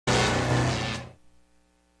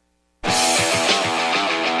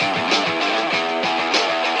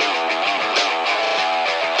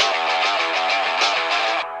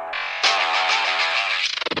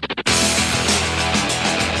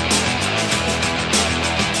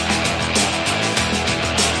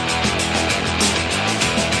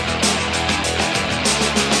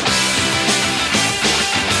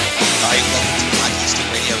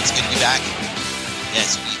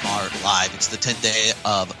Live. It's the 10th day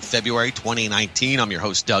of February 2019. I'm your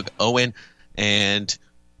host, Doug Owen, and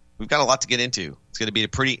we've got a lot to get into. It's going to be a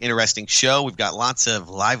pretty interesting show. We've got lots of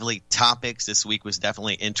lively topics. This week was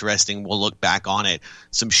definitely interesting. We'll look back on it.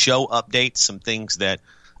 Some show updates, some things that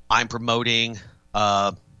I'm promoting,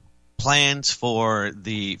 plans for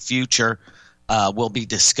the future will be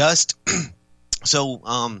discussed.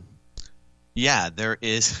 So, there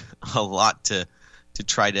is a lot to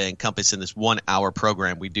try to encompass in this 1 hour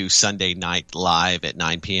program we do Sunday night live at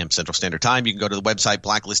 9 p.m. Central Standard Time. You can go to the website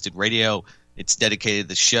Blacklisted Radio. It's dedicated to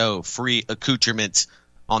the show. Free accoutrements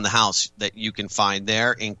on the house that you can find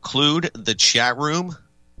there include the chat room,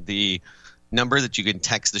 the number that you can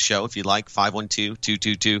text the show if you like,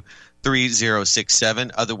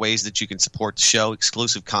 512-222-3067. Other ways that you can support the show,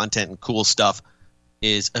 exclusive content and cool stuff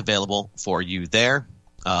is available for you there.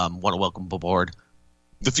 Want to welcome aboard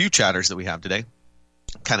the few chatters that we have today.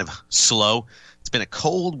 Kind of slow. It's been a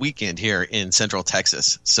cold weekend here in Central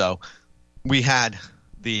Texas. So we had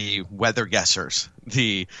the weather guessers,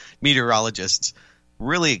 the meteorologists,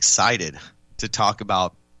 really excited to talk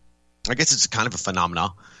about, I guess it's kind of a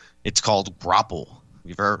phenomenon. It's called graupel.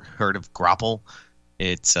 You've ever heard of graupel?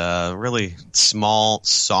 It's really small,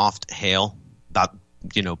 soft hail, about,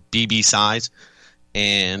 BB size.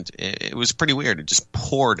 And it was pretty weird. It just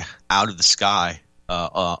poured out of the sky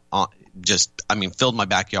filled my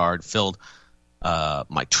backyard, filled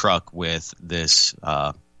my truck with this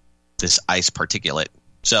ice particulate.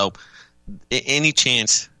 So any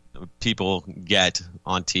chance people get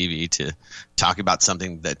on TV to talk about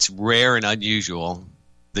something that's rare and unusual,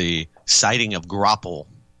 the sighting of graupel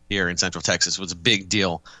here in Central Texas was a big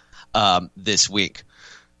deal this week.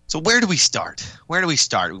 So where do we start? We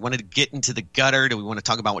want to get into the gutter. Do we want to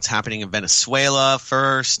talk about what's happening in Venezuela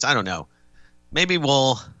first? I don't know. Maybe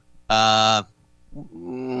we'll dive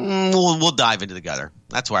into the gutter.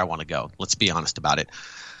 That's where I want to go. Let's be honest about it.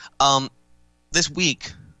 This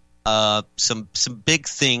week, some big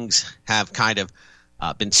things have kind of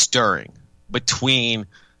been stirring between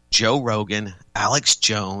Joe Rogan, Alex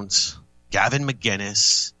Jones, Gavin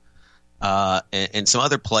McInnes, and some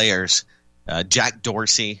other players. Jack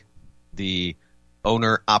Dorsey, the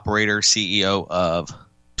owner, operator, CEO of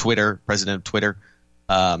Twitter, president of Twitter,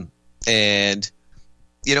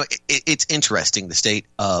 it's interesting, the state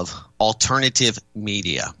of alternative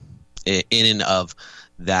media in and of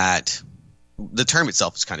that. The term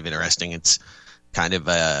itself is kind of interesting. It's kind of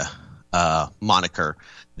a moniker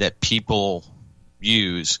that people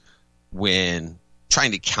use when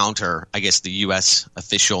trying to counter, I guess, the U.S.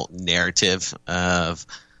 official narrative of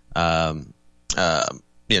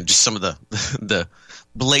just some of the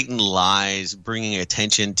blatant lies, bringing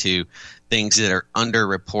attention to things that are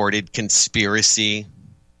underreported, conspiracy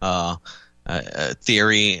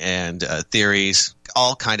theory and theories,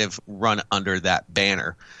 all kind of run under that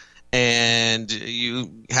banner. And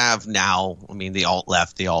you have now, the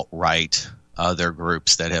alt-left, the alt-right, other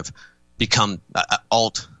groups that have become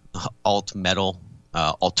alt-metal,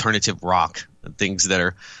 alternative rock, things that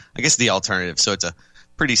are, I guess, the alternative. So it's a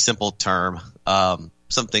pretty simple term,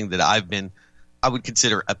 something that I would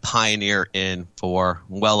consider a pioneer in for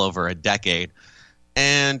well over a decade.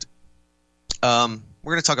 And we're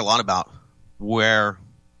going to talk a lot about where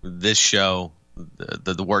this show,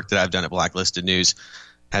 the work that I've done at Blacklisted News,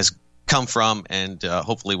 has come from, and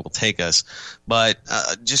hopefully will take us. But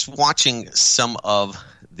just watching some of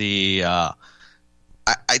the, I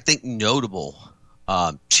think, notable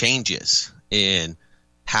changes in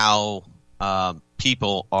how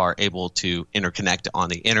people are able to interconnect on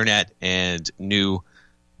the internet, and new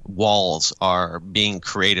walls are being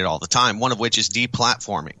created all the time, one of which is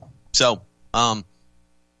deplatforming. So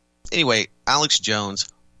anyway, Alex Jones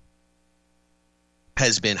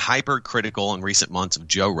has been hypercritical in recent months of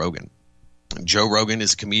Joe Rogan. Joe Rogan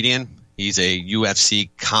is a comedian. He's a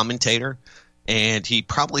UFC commentator, and he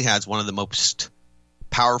probably has one of the most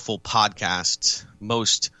powerful podcasts.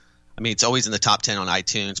 It's always in the top 10 on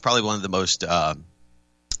iTunes, probably one of the most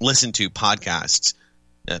listened to podcasts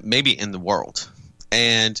maybe in the world.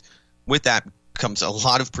 And with that comes a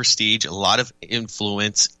lot of prestige, a lot of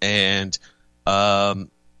influence, and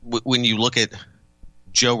when you look at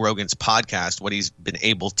Joe Rogan's podcast, what he's been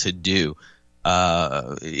able to do,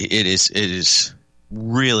 it is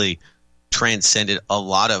really transcended a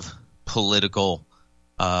lot of political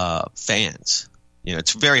fans.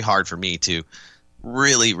 It's very hard for me to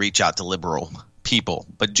really reach out to liberal people,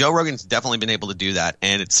 but Joe Rogan's definitely been able to do that,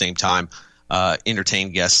 and at the same time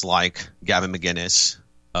entertain guests like Gavin McInnes,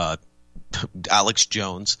 Alex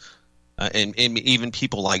Jones, and even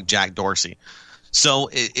people like Jack Dorsey. So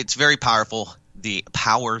it's very powerful. The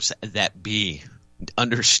powers that be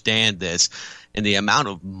understand this and the amount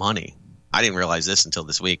of money. I didn't realize this until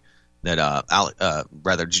this week that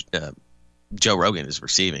Joe Rogan is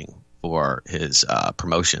receiving for his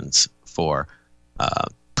promotions for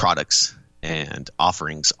products and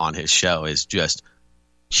offerings on his show is just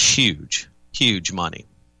huge money.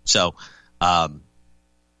 So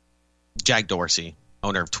Jack Dorsey,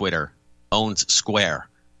 owner of Twitter, owns Square,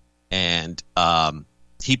 and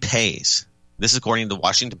he pays, this is according to the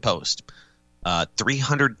Washington Post,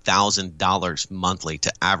 $300,000 monthly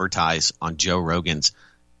to advertise on Joe Rogan's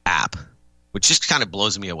app, which just kind of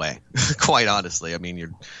blows me away, quite honestly. I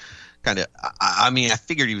mean, I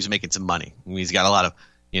figured he was making some money. I mean, he's got a lot of,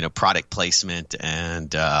 product placement,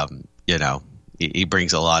 and, he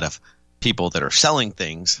brings a lot of people that are selling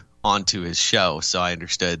things onto his show. So I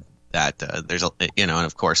understood that there's and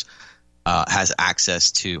of course, has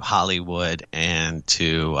access to Hollywood and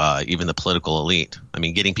to even the political elite. I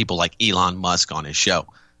mean, getting people like Elon Musk on his show.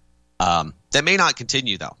 That may not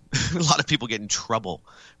continue, though. A lot of people get in trouble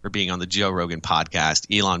for being on the Joe Rogan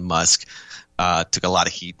podcast. Elon Musk took a lot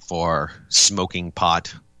of heat for smoking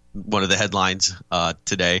pot. One of the headlines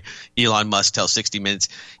today, Elon Musk tells 60 Minutes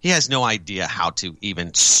he has no idea how to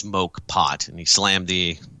even smoke pot, and he slammed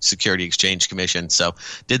the Security Exchange Commission. So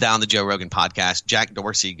did that on the Joe Rogan podcast. Jack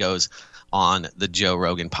Dorsey goes on the Joe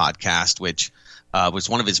Rogan podcast, which was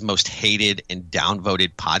one of his most hated and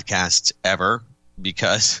downvoted podcasts ever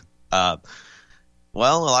because, a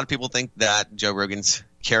lot of people think that Joe Rogan's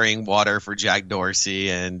carrying water for Jack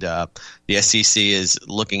Dorsey, and the SEC is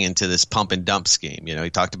looking into this pump and dump scheme. He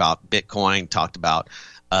talked about Bitcoin, talked about,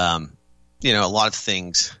 a lot of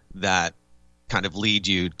things that kind of lead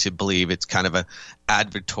you to believe it's kind of a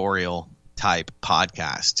advertorial type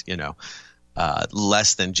podcast,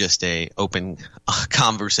 less than just a open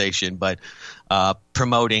conversation, but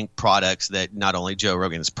promoting products that not only Joe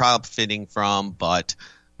Rogan is profiting from, but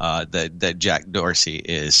that Jack Dorsey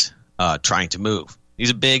is trying to move. He's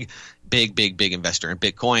a big investor in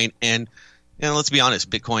Bitcoin. And let's be honest,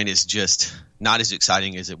 Bitcoin is just not as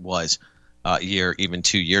exciting as it was a year, even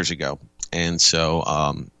 2 years ago. And so,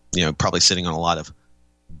 probably sitting on a lot of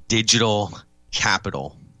digital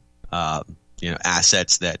capital,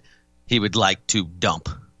 assets that he would like to dump.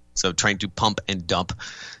 So trying to pump and dump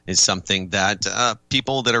is something that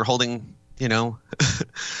people that are holding,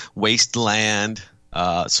 wasteland,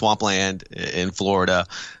 swampland in Florida,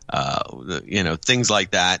 things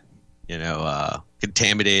like that,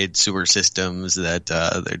 contaminated sewer systems that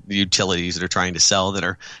the utilities that are trying to sell that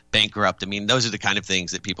are bankrupt. I mean, those are the kind of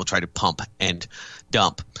things that people try to pump and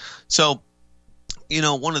dump. So,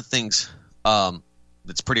 one of the things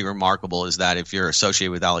that's pretty remarkable is that if you're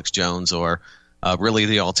associated with Alex Jones or really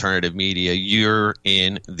the alternative media, you're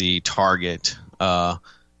in the target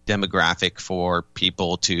demographic for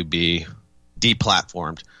people to be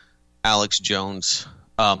deplatformed. Alex Jones,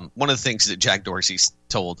 one of the things that Jack Dorsey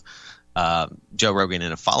told Joe Rogan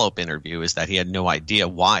in a follow-up interview is that he had no idea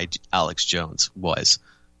why Alex Jones was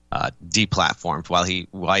deplatformed,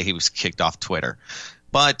 why he was kicked off Twitter.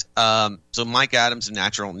 But so Mike Adams of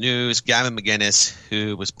Natural News, Gavin McInnes,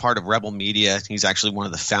 who was part of Rebel Media, he's actually one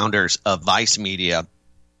of the founders of Vice Media,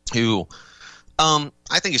 who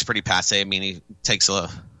I think is pretty passe. I mean, he takes a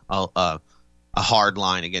hard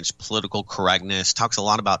line against political correctness, talks a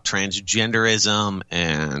lot about transgenderism,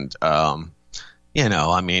 and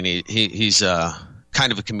he's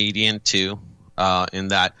kind of a comedian too, in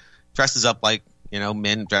that dresses up like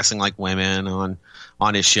men dressing like women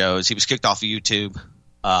on his shows. He was kicked off of YouTube,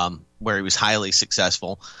 where he was highly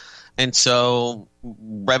successful, and so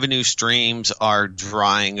revenue streams are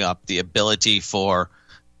drying up. The ability for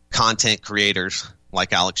content creators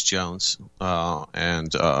like Alex Jones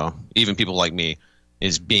and even people like me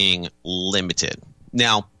is being limited.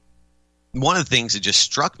 Now, one of the things that just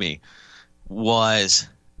struck me was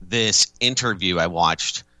this interview I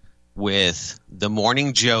watched with the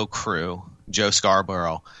Morning Joe crew, Joe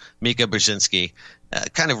Scarborough, Mika Brzezinski,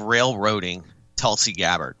 kind of railroading Tulsi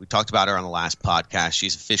Gabbard. We talked about her on the last podcast.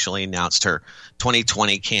 She's officially announced her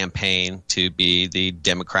 2020 campaign to be the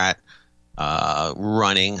Democrat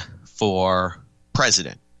running for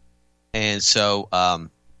president. And so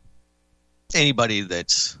anybody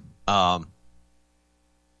that's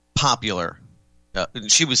popular,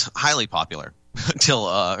 she was highly popular until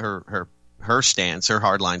her stance, her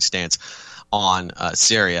hardline stance on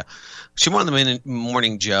Syria. She won the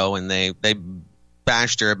Morning Joe, and they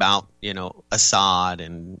bashed her about Assad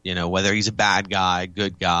and whether he's a bad guy,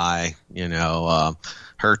 good guy,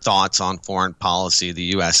 her thoughts on foreign policy, the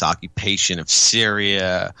U.S. occupation of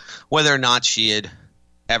Syria, whether or not she had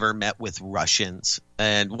ever met with Russians.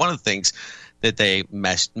 And one of the things that they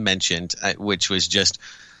mentioned, which was just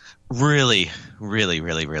really, really,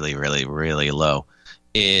 really, really, really, really low,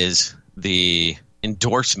 is the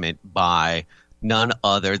endorsement by none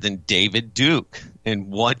other than David Duke, and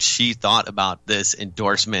what she thought about this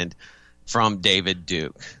endorsement from David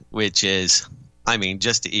Duke, which is, I mean,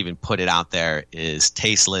 just to even put it out there is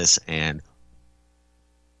tasteless and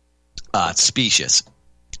specious.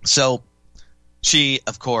 So she,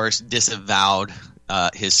 of course, disavowed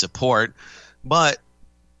his support, but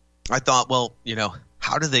I thought, well,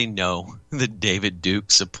 how do they know that David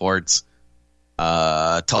Duke supports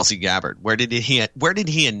Tulsi Gabbard? Where did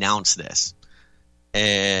he announce this?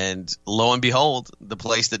 And lo and behold, the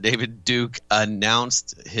place that David Duke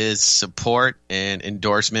announced his support and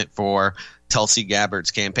endorsement for Tulsi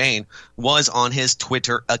Gabbard's campaign was on his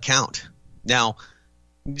Twitter account. Now,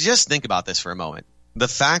 just think about this for a moment. The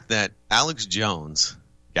fact that Alex Jones,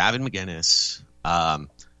 Gavin McInnes, and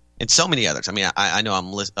so many others, I mean, I know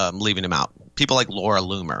I'm leaving them out. People like Laura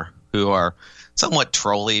Loomer, who are somewhat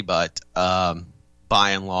trolly, but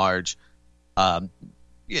by and large,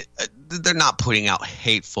 they're not putting out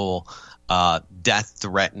hateful,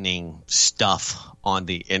 death-threatening stuff on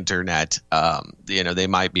the internet. They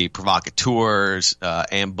might be provocateurs,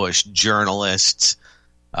 ambush journalists,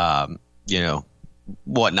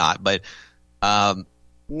 whatnot, but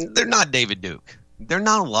they're not David Duke. There are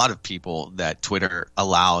not a lot of people that Twitter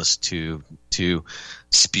allows to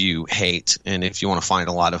spew hate, and if you want to find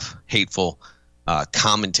a lot of hateful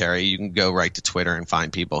commentary, you can go right to Twitter and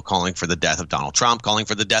find people calling for the death of Donald Trump, calling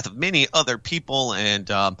for the death of many other people, and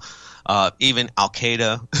even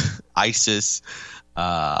Al-Qaeda, ISIS,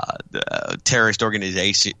 terrorist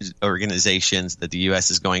organizations that the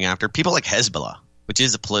U.S. is going after. People like Hezbollah, which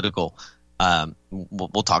is a political.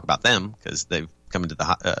 We'll talk about them because they've come into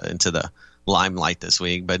the limelight this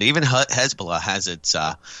week. But even Hezbollah has its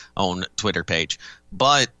own Twitter page.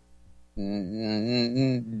 But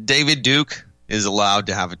David Duke is allowed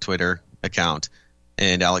to have a Twitter account,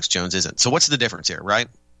 and Alex Jones isn't. So what's the difference here, right?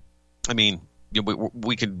 I mean,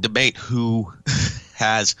 we could debate who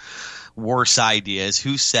has worse ideas,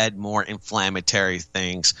 who said more inflammatory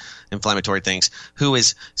things, who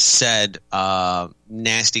has said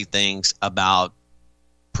nasty things about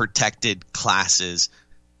protected classes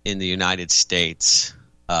in the United States,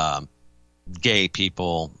 gay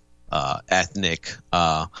people, ethnic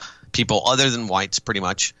people other than whites, pretty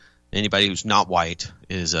much. Anybody who's not white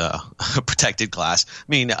is a protected class. I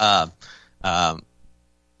mean,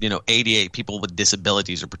 88 people with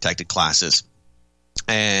disabilities are protected classes.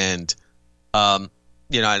 And, I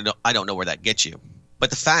don't know where that gets you.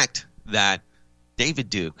 But the fact that David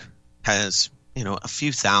Duke has, a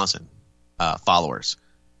few thousand followers,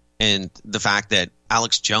 and the fact that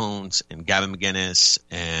Alex Jones and Gavin McInnes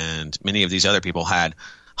and many of these other people had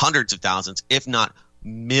hundreds of thousands, if not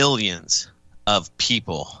millions of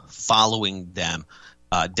people following them,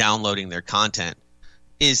 downloading their content,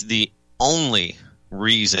 is the only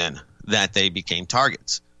reason that they became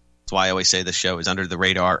targets. That's why I always say the show is under the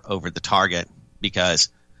radar, over the target, because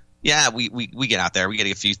we get out there, we get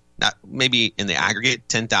a few, maybe in the aggregate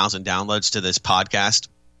 10,000 downloads to this podcast,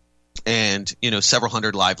 and several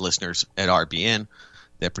hundred live listeners at RBN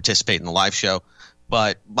that participate in the live show.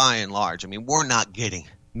 But by and large, I mean, we're not getting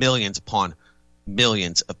millions upon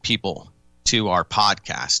millions of people to our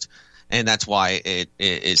podcast, and that's why it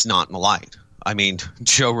is not in the light. I mean,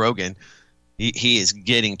 Joe Rogan, he is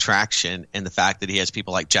getting traction, and the fact that he has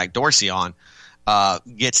people like Jack Dorsey on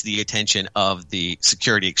gets the attention of the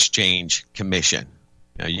Security Exchange Commission.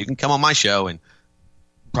 You can come on my show and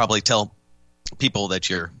probably tell people that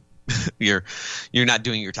you're not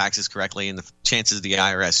doing your taxes correctly, and the chances of the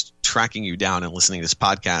IRS tracking you down and listening to this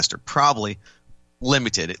podcast are probably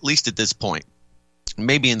limited, at least at this point.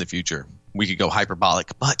 Maybe in the future we could go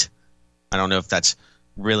hyperbolic, but I don't know if that's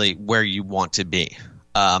really where you want to be.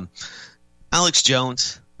 Alex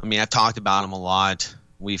Jones, I mean, I've talked about him a lot.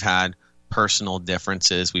 We've had personal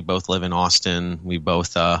differences. We both live in Austin. We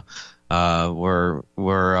both were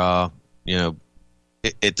at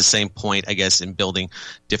the same point, I guess, in building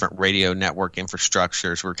different radio network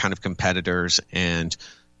infrastructures. We're kind of competitors, and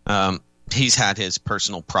he's had his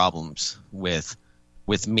personal problems with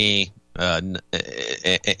me, and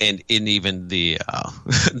even the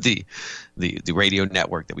radio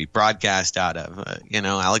network that we broadcast out of.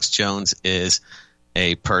 Alex Jones is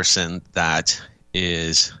a person that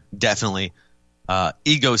is definitely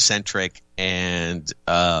egocentric, and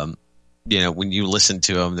when you listen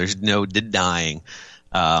to him, there's no denying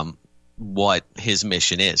what his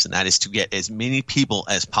mission is, and that is to get as many people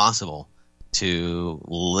as possible to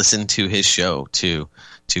listen to his show, to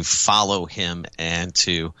follow him, and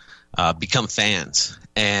to become fans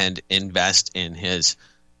and invest in his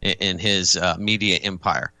media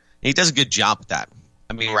empire. And he does a good job with that.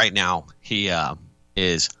 I mean, right now he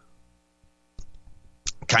is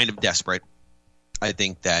kind of desperate. I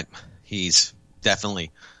think that he's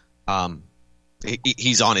definitely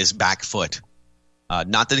he's on his back foot.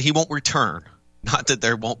 Not that he won't return. Not that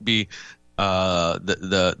there won't be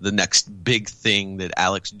the next big thing that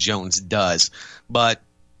Alex Jones does, but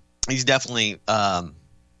he's definitely and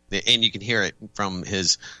you can hear it from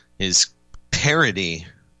his parody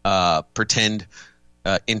pretend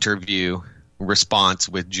interview response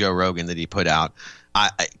with Joe Rogan that he put out.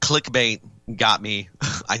 Clickbait got me.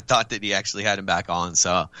 I thought that he actually had him back on,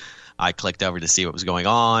 so I clicked over to see what was going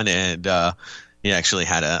on, and he actually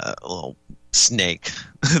had a little snake,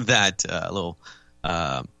 that little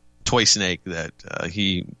toy snake that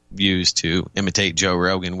he used to imitate Joe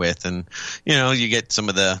Rogan with, and you get some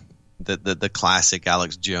of the classic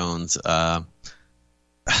Alex Jones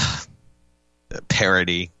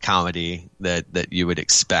parody comedy that you would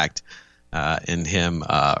expect in him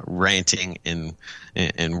ranting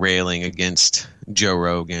and railing against Joe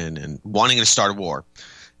Rogan and wanting to start a war.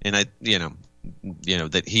 And that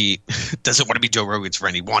he doesn't want to be Joe Rogan's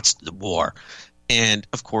friend. He wants the war. And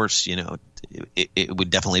of course, it would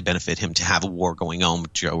definitely benefit him to have a war going on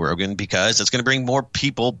with Joe Rogan, because it's going to bring more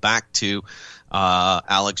people back to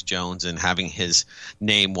Alex Jones and having his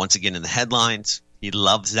name once again in the headlines. He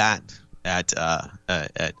loves that at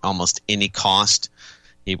almost any cost.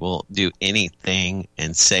 He will do anything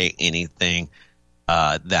and say anything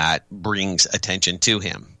that brings attention to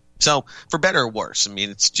him. So for better or worse, I mean,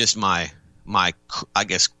 it's just my I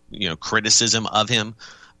guess criticism of him.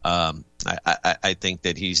 I think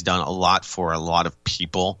that he's done a lot for a lot of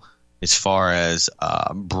people as far as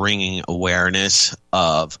bringing awareness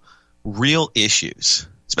of real issues,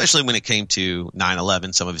 especially when it came to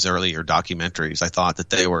 9/11. Some of his earlier documentaries, I thought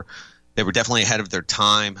that they were definitely ahead of their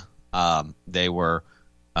time. They were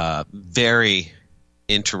very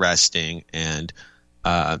interesting, and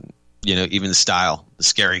even the style, the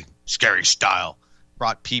scary style,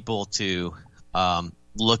 brought people to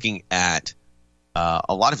looking at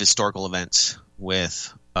a lot of historical events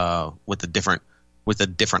with a different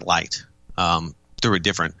light, through a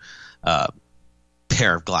different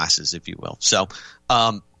pair of glasses, if you will. So,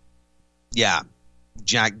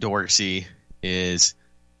 Jack Dorsey is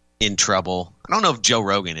in trouble. I don't know if Joe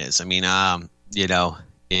Rogan is. I mean,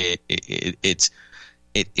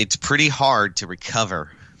 it's pretty hard to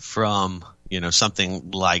recover from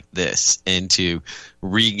something like this and to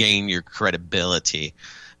regain your credibility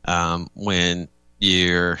when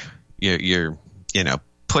you're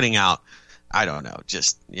putting out, I don't know,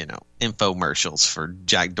 just infomercials for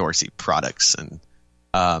Jack Dorsey products. And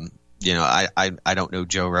I don't know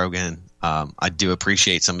Joe Rogan. I do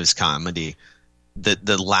appreciate some of his comedy.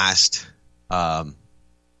 The last comedy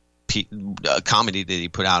that he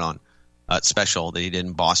put out on special that he did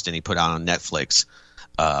in Boston, he put out on Netflix,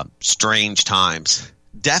 Strange Times,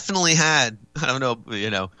 definitely had, I don't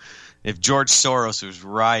know if George Soros was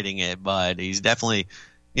writing it, but he's definitely,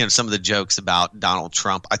 some of the jokes about Donald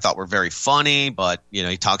Trump I thought were very funny, but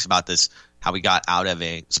he talks about this, how he got out of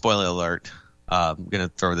a, spoiler alert, I'm going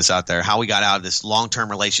to throw this out there, how we got out of this long-term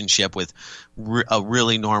relationship with a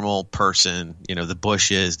really normal person, the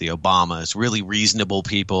Bushes, the Obamas, really reasonable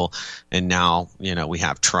people. And now, we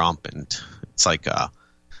have Trump, and it's like,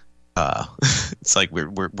 it's like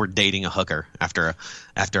we're dating a hooker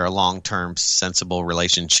after a long-term sensible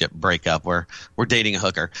relationship breakup. We're dating a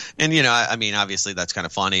hooker. And, I mean, obviously that's kind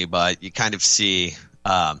of funny, but you kind of see,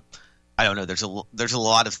 I don't know, there's a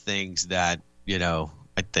lot of things that,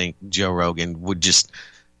 I think Joe Rogan would just,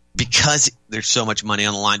 because there's so much money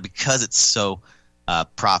on the line, because it's so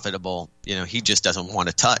profitable, he just doesn't want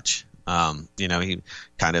to touch. He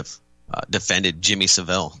kind of defended Jimmy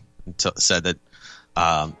Savile and said that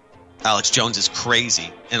Alex Jones is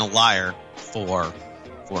crazy and a liar for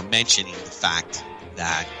mentioning the fact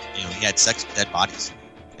that he had sex with dead bodies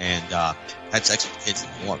and had sex with kids in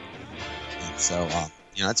New York. And so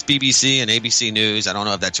it's BBC and ABC News. I don't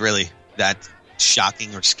know if that's really that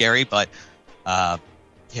shocking or scary, but a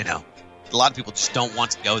lot of people just don't want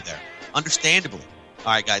to go there, understandably.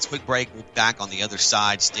 All right, guys, quick break. We'll be back on the other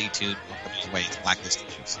side. Stay tuned. We're coming your way. It's Blacklist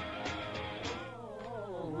News.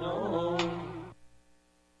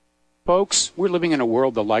 Folks, we're living in a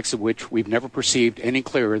world the likes of which we've never perceived any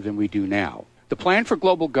clearer than we do now. The plan for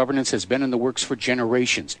global governance has been in the works for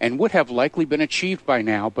generations and would have likely been achieved by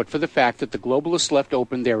now, but for the fact that the globalists left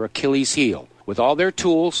open their Achilles heel, With all their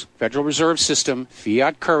tools, Federal Reserve System,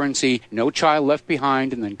 fiat currency, no child left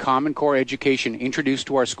behind, and then Common Core education introduced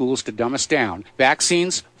to our schools to dumb us down,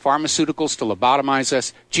 vaccines, pharmaceuticals to lobotomize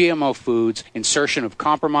us, GMO foods, insertion of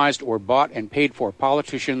compromised or bought and paid for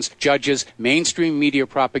politicians, judges, mainstream media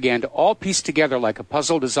propaganda, all pieced together like a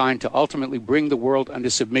puzzle designed to ultimately bring the world under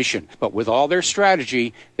submission. But with all their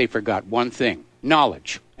strategy, they forgot one thing: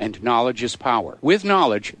 knowledge. And knowledge is power. With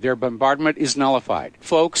knowledge, their bombardment is nullified.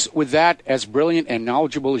 Folks, with that, as brilliant and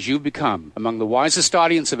knowledgeable as you've become, among the wisest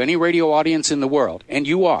audience of any radio audience in the world, and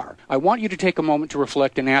you are, I want you to take a moment to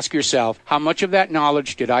reflect and ask yourself, how much of that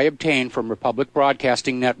knowledge did I obtain from Republic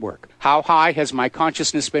Broadcasting Network? How high has my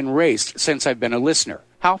consciousness been raised since I've been a listener?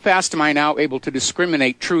 How fast am I now able to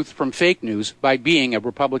discriminate truth from fake news by being a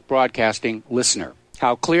Republic Broadcasting listener?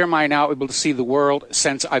 How clear am I now able to see the world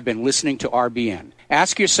since I've been listening to RBN?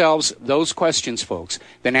 Ask yourselves those questions, folks.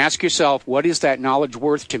 Then ask yourself, what is that knowledge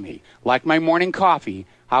worth to me? Like my morning coffee,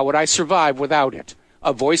 how would I survive without it?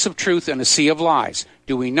 A voice of truth in a sea of lies.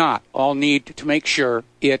 Do we not all need to make sure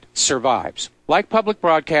it survives? Like public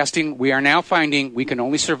broadcasting, we are now finding we can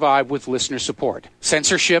only survive with listener support.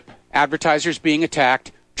 Censorship, advertisers being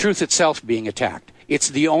attacked, truth itself being attacked. It's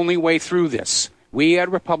the only way through this. We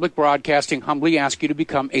at Republic Broadcasting humbly ask you to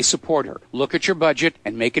become a supporter. Look at your budget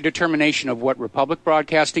and make a determination of what Republic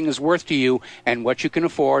Broadcasting is worth to you and what you can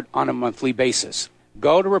afford on a monthly basis.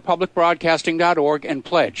 Go to republicbroadcasting.org and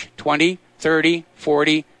pledge $20, $30,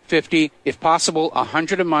 $40, $50, if possible,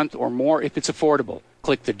 $100 a month or more if it's affordable.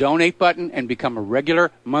 Click the donate button and become a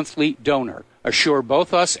regular monthly donor. Assure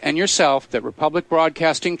both us and yourself that Republic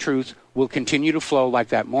Broadcasting truth will continue to flow like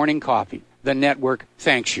that morning coffee. The network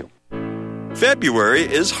thanks you. February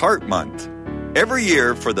is Heart Month. Every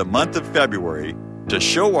year for the month of February, to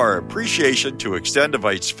show our appreciation to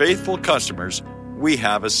Extendivite's faithful customers, we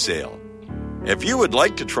have a sale. If you would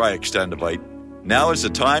like to try Extendivite, now is the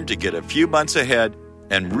time to get a few months ahead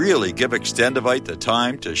and really give Extendivite the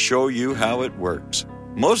time to show you how it works.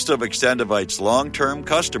 Most of Extendivite's long-term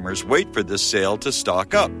customers wait for this sale to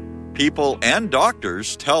stock up. People and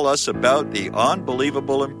doctors tell us about the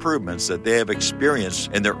unbelievable improvements that they have experienced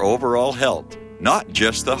in their overall health, not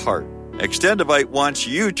just the heart. Extendivite wants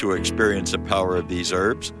you to experience the power of these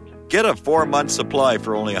herbs. Get a 4-month supply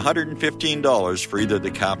for only $115 for either the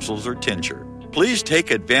capsules or tincture. Please take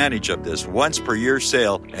advantage of this once-per-year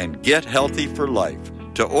sale and get healthy for life.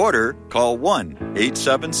 To order, call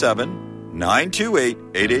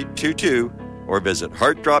 1-877-928-8822 or visit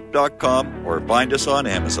heartdrop.com or find us on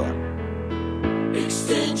Amazon.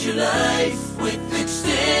 Extend your life with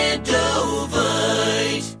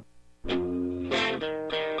Extendovite.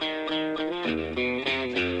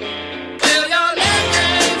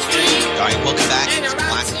 All right, welcome back to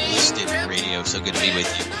Blacklisted Radio. So good to be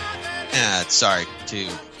with you. Sorry to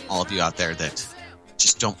all of you out there that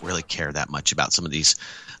just don't really care that much about some of these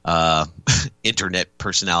internet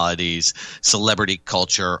personalities, celebrity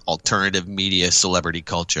culture, alternative media celebrity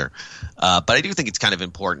culture. But I do think it's kind of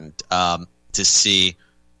important to see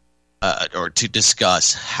or to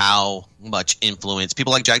discuss how much influence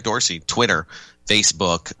people like Jack Dorsey, Twitter,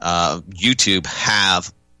 Facebook, YouTube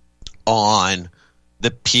have on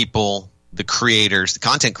the people, the creators, the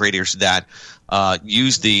content creators that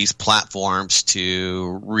use these platforms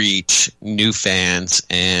to reach new fans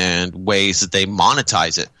and ways that they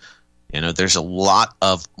monetize it. You know, there's a lot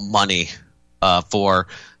of money for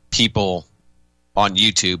people on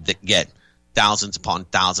YouTube that get thousands upon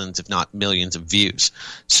thousands, if not millions of views.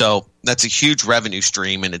 So that's a huge revenue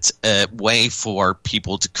stream, and it's a way for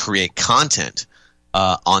people to create content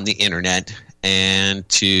on the internet and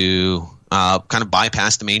to kind of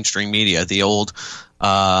bypass the mainstream media, the old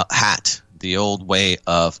hat, the old way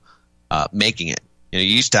of making it. You know,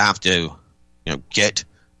 you used to have to,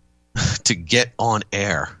 get on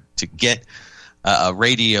air, to get a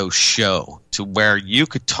radio show to where you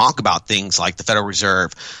could talk about things like the Federal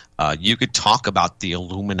Reserve. You could talk about the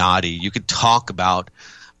Illuminati. You could talk about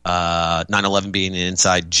 9/11 being an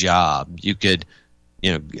inside job. You could,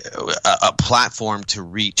 a platform to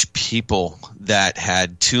reach people that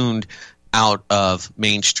had tuned out of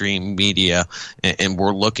mainstream media and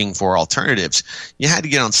were looking for alternatives. You had to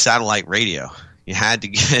get on satellite radio. You had to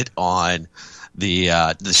get on the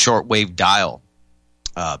shortwave dial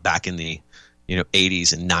back in the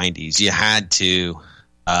 80s and 90s. You had to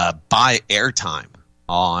buy airtime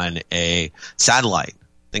on a satellite.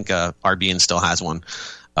 I think RBN still has one,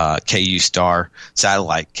 KU Star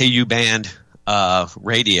satellite, KU band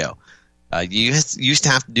radio. You used to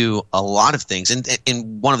have to do a lot of things, and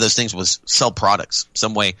one of those things was sell products,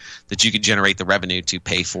 some way that you could generate the revenue to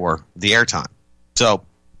pay for the airtime. So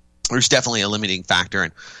there's definitely a limiting factor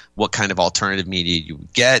in what kind of alternative media you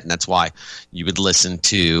would get, and that's why you would listen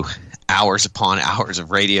to hours upon hours of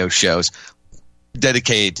radio shows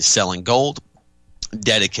dedicated to selling gold,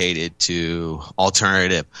 dedicated to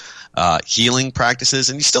alternative healing practices,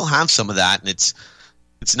 and you still have some of that, and it's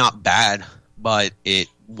not bad, but it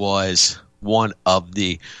was one of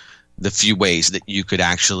the few ways that you could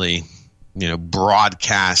actually,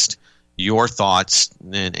 broadcast your thoughts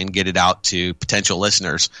and get it out to potential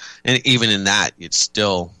listeners. And even in that, it's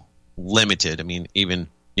still limited. I mean, even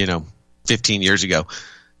 15 years ago,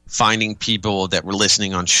 finding people that were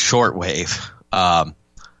listening on shortwave,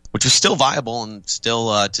 which was still viable, and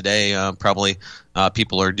still today probably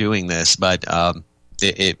people are doing this, but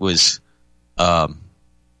it was a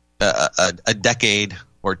decade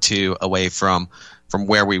or two away from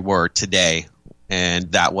where we were today.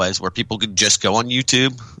 And that was where people could just go on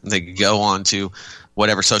YouTube, they could go on to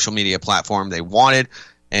whatever social media platform they wanted,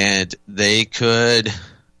 and they could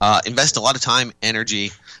invest a lot of time,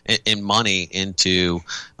 energy, and money into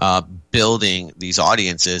building these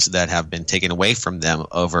audiences that have been taken away from them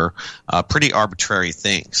over pretty arbitrary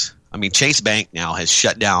things. I mean, Chase Bank now has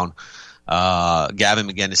shut down Gavin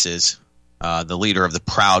McInnes's, the leader of the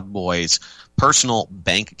Proud Boys, personal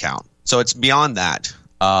bank account. So it's beyond that.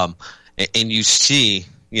 And you see,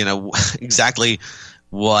 exactly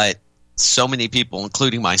what so many people,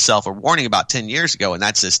 including myself, are warning about 10 years ago, and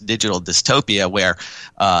that's this digital dystopia where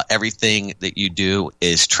everything that you do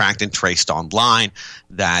is tracked and traced online,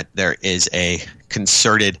 that there is a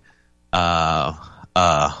concerted effort,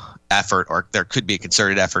 or there could be a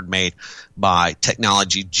concerted effort made by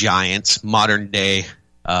technology giants, the modern day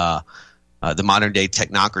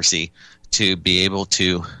technocracy, to be able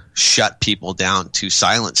to shut people down, to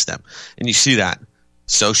silence them. And you see that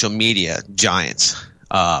social media giants,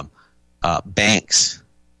 banks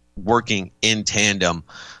working in tandem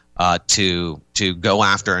to go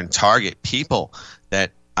after and target people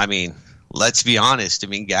that, I mean, let's be honest. I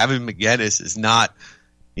mean, Gavin McInnes is not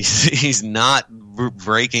he's not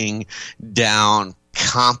breaking down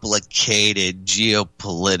complicated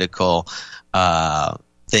geopolitical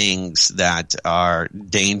things that are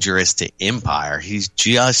dangerous to empire. He's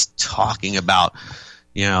just talking about,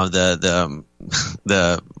 the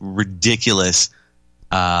ridiculous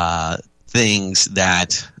things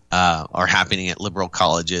that are happening at liberal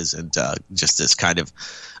colleges, and just this kind of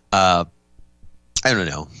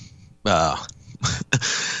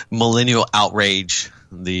millennial outrage,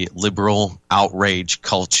 the liberal outrage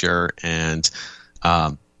culture, and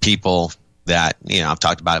people that I've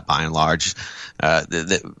talked about it by and large.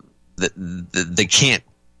 They can't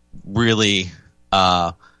really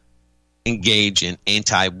engage in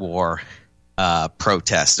anti-war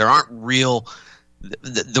protests. There aren't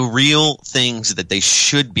the real things that they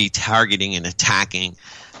should be targeting and attacking,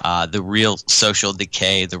 the real social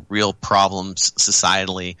decay, the real problems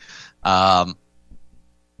societally.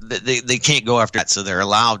 They can't go after that, so they're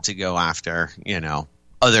allowed to go after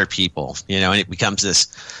other people. And it becomes this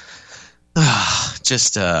kind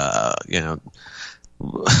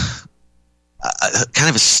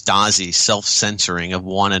of a Stasi self-censoring of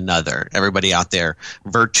one another. Everybody out there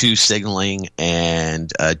virtue signaling and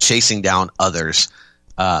chasing down others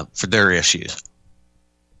for their issues.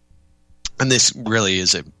 And this really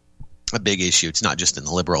is a big issue. It's not just in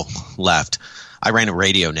the liberal left. I ran a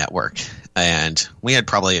radio network, and we had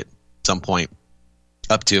probably at some point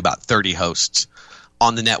up to about 30 hosts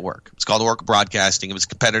on the network. It's called Orca Broadcasting. It was a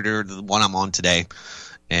competitor to the one I'm on today,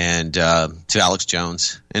 and to Alex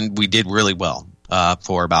Jones. And we did really well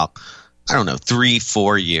for about,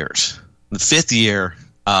 3-4 years. The fifth year,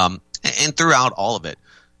 and throughout all of it,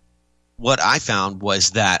 what I found was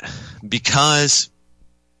that because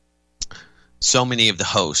so many of the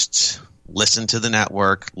hosts listened to the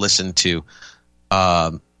network, listened to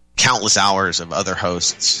countless hours of other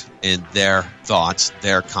hosts and their thoughts,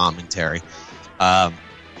 their commentary,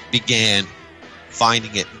 began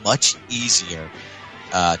finding it much easier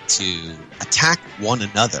to attack one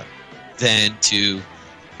another than to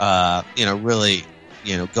really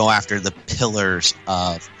go after the pillars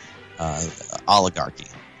of oligarchy.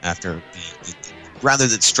 Rather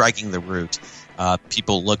than striking the root,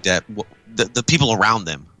 people looked at the people around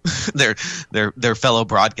them, their fellow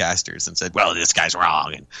broadcasters, and said, "Well, this guy's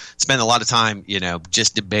wrong," and spend a lot of time,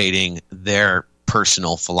 just debating their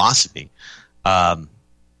personal philosophy, or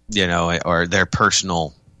their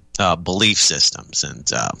personal belief systems,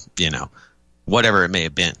 and whatever it may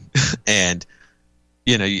have been, and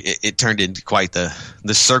it turned into quite the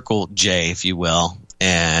Circle J, if you will,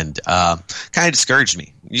 and kind of discouraged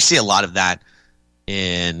me. You see a lot of that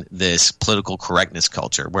in this political correctness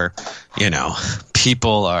culture where,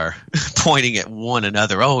 people are pointing at one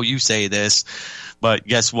another. Oh, you say this, but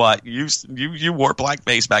guess what? You wore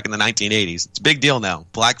blackface back in the 1980s. It's a big deal now.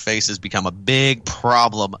 Blackface has become a big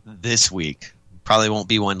problem this week. Probably won't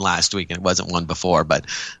be one last week, and it wasn't one before. But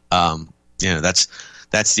that's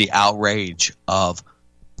the outrage of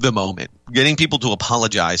the moment. Getting people to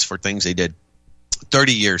apologize for things they did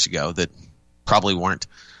 30 years ago that probably weren't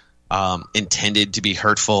intended to be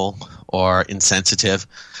hurtful or insensitive,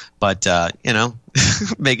 but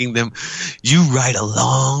making them, you write a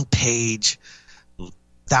long page,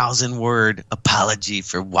 1,000-word apology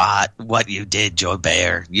for what you did, Joe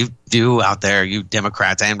Bear. You do out there, you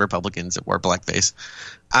Democrats and Republicans that wear blackface.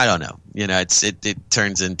 I don't know. It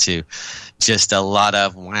turns into just a lot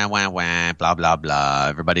of wah, wah, wah, blah, blah, blah.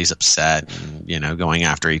 Everybody's upset and, going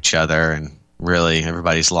after each other, and really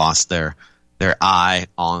everybody's lost their eye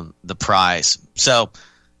on the prize. So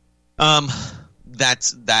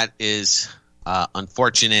that is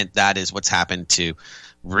unfortunate. That is what's happened to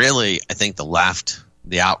really, I think, the left.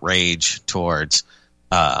 The outrage towards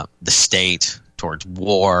the state, towards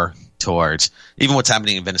war, towards even what's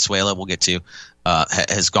happening in Venezuela, we'll get to,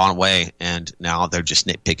 has gone away, and now they're just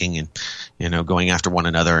nitpicking and going after one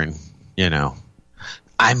another, and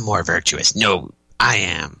I'm more virtuous. No, I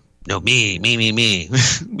am. No, me,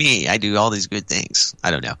 me. I do all these good things. I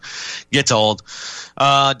don't know. Gets old.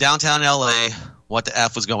 Downtown LA, what the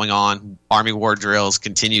F was going on? Army war drills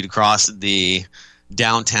continued across the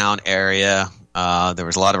downtown area. There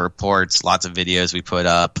was a lot of reports, lots of videos we put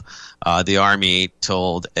up. The Army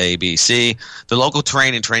told ABC the local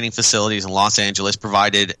terrain and training facilities in Los Angeles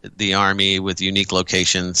provided the Army with unique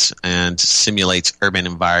locations and simulates urban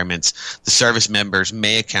environments the service members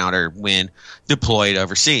may encounter when deployed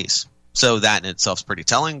overseas. So that in itself is pretty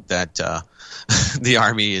telling that the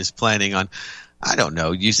Army is planning on,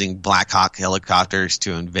 using Black Hawk helicopters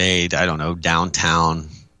to invade, downtown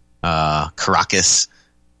Caracas,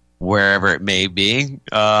 wherever it may be.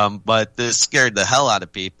 But this scared the hell out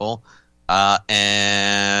of people.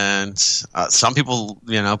 And some people,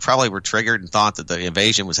 probably were triggered and thought that the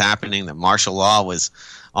invasion was happening, that martial law was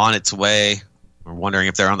on its way, or wondering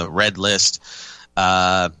if they're on the red list.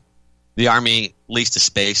 The Army leased a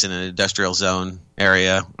space in an industrial zone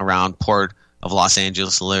area around Port of Los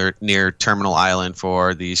Angeles near Terminal Island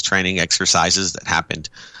for these training exercises that happened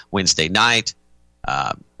Wednesday night.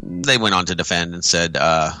 They went on to defend and said,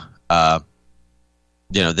 that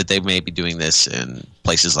they may be doing this in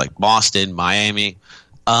places like Boston, Miami.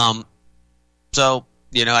 So,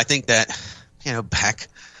 I think that, back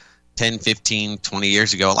 10, 15, 20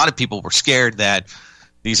 years ago, a lot of people were scared that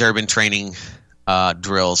these urban training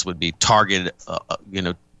drills would be targeted,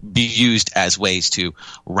 be used as ways to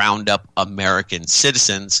round up American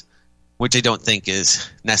citizens, which I don't think is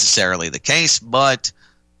necessarily the case, but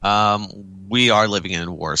we are living in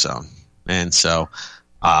a war zone. And so,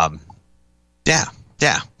 yeah.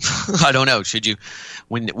 I don't know. Should you,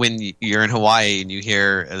 when you're in Hawaii and you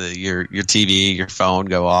hear your TV, your phone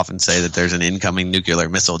go off and say that there's an incoming nuclear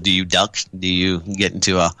missile, do you duck? Do you get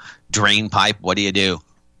into a drain pipe? What do you do?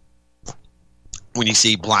 When you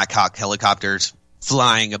see Black Hawk helicopters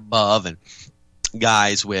flying above and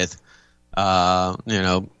guys with,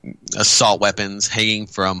 assault weapons hanging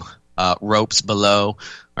from ropes below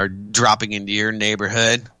are dropping into your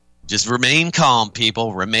neighborhood, just remain calm,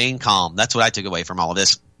 people. Remain calm. That's what I took away from all of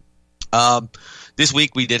this. This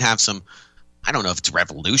week we did have some, I don't know if it's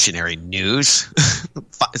revolutionary news.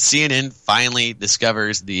 CNN finally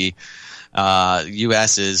discovers the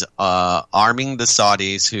U.S. is arming the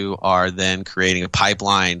Saudis, who are then creating a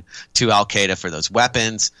pipeline to Al-Qaeda for those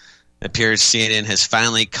weapons. It appears CNN has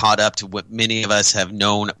finally caught up to what many of us have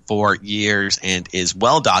known for years and is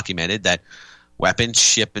well documented, that weapons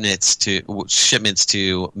shipments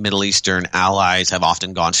to Middle Eastern allies have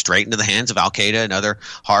often gone straight into the hands of Al-Qaeda and other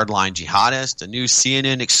hardline jihadists. A new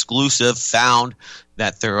CNN exclusive found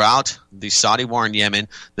that throughout the Saudi war in Yemen,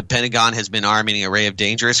 the Pentagon has been arming an array of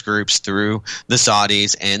dangerous groups through the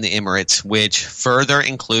Saudis and the Emirates, which further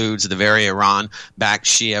includes the very Iran-backed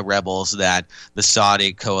Shia rebels that the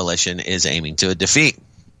Saudi coalition is aiming to defeat.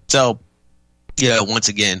 So, once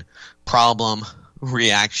again, problem,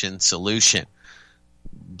 reaction, solution.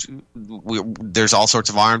 There's all sorts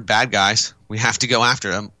of armed bad guys. We have to go after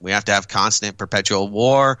them. We have to have constant, perpetual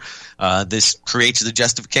war. This creates the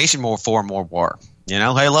justification for more war.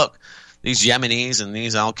 Hey, look, these Yemenis and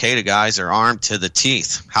these Al-Qaeda guys are armed to the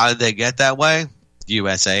teeth. How did they get that way?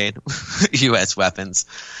 U.S. aid, U.S. weapons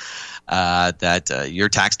that your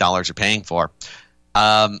tax dollars are paying for.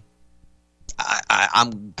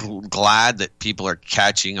 I'm glad that people are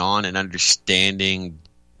catching on and understanding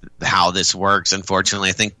how this works. Unfortunately,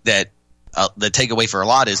 I think that the takeaway for a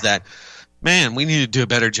lot is that, man, we need to do a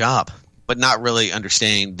better job, but not really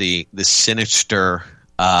understanding the sinister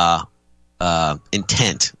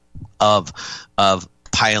intent of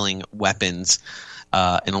piling weapons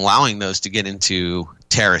and allowing those to get into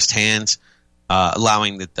terrorist hands,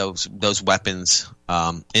 allowing that those weapons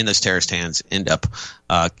in those terrorist hands end up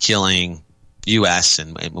killing U.S.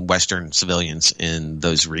 and Western civilians in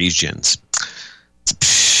those regions.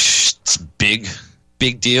 It's a big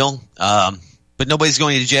deal, but nobody's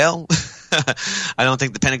going to jail. I don't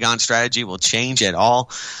think the Pentagon strategy will change at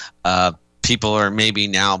all. People are maybe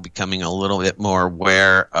now becoming a little bit more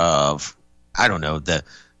aware of, I don't know, that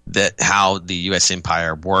how the U.S.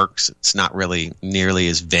 empire works. It's not really nearly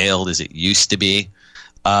as veiled as it used to be.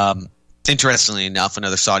 Interestingly enough,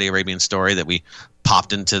 another Saudi Arabian story that we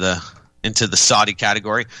popped into the Saudi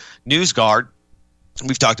category. NewsGuard,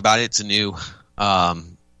 we've talked about it. It's a new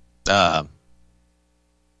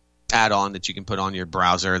add-on that you can put on your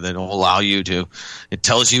browser that will allow you to. It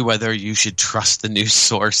tells you whether you should trust the news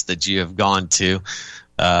source that you have gone to.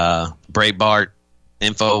 Breitbart,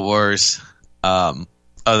 InfoWars,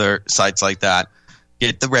 other sites like that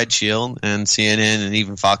get the Red Shield, and CNN and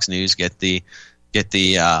even Fox News get the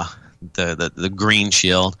Green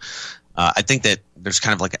Shield. I think that there's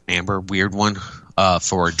kind of like an amber weird one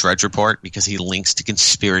for Drudge Report, because he links to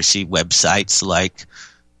conspiracy websites like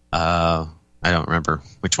I don't remember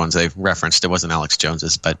which ones they've referenced. It wasn't Alex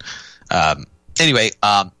Jones's, but anyway,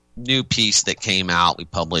 new piece that came out we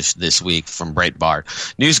published this week from Breitbart.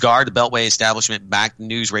 NewsGuard, the Beltway establishment-backed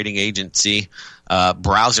news rating agency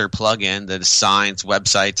browser plugin that assigns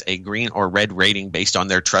websites a green or red rating based on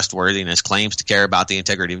their trustworthiness, claims to care about the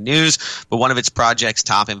integrity of news, but one of its project's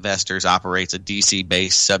top investors operates a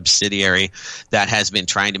DC-based subsidiary that has been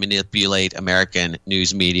trying to manipulate American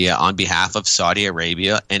news media on behalf of Saudi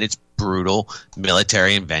Arabia and its brutal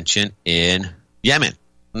military intervention in Yemen.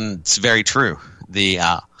 It's very true. The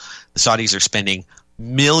Saudis are spending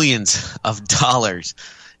millions of dollars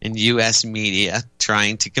in U.S. media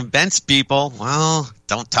trying to convince people, well,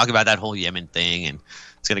 don't talk about that whole Yemen thing, and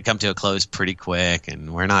it's going to come to a close pretty quick,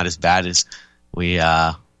 and we're not as bad as we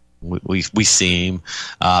seem.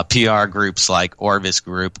 PR groups like Qorvis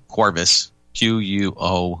Group, Qorvis,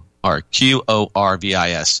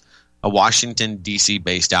 Qorvis, a Washington,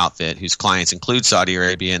 D.C.-based outfit whose clients include Saudi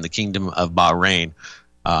Arabia and the Kingdom of Bahrain.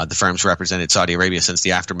 The firm's represented Saudi Arabia since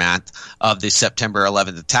the aftermath of the September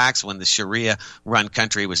 11th attacks, when the Sharia-run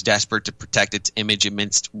country was desperate to protect its image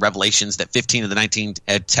amidst revelations that 15 of the 19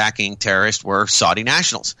 attacking terrorists were Saudi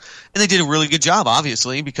nationals. And they did a really good job,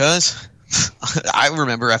 obviously, because I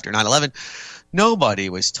remember after 9/11, nobody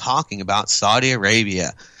was talking about Saudi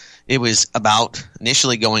Arabia. It was about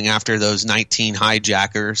initially going after those 19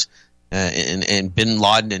 hijackers and Bin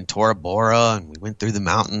Laden and Tora Bora, and we went through the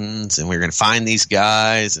mountains, and we were going to find these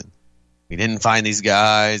guys, and we didn't find these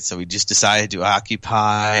guys, so we just decided to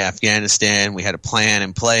occupy Afghanistan. We had a plan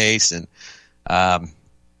in place, and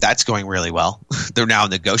that's going really well. They're now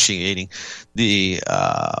negotiating. The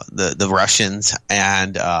Russians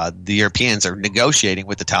and the Europeans are negotiating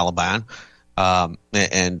with the Taliban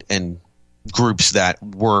and groups that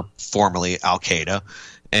were formerly Al-Qaeda.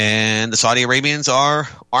 And the Saudi Arabians are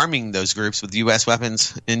arming those groups with U.S.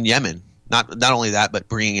 weapons in Yemen. Not only that, but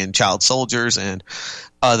bringing in child soldiers and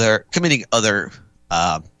committing other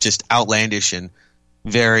just outlandish and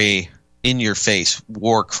very in-your-face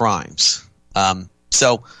war crimes.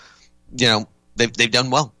 So, you know, they've done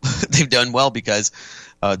well. They've done well because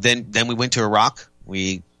then we went to Iraq.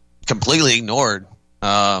 We completely ignored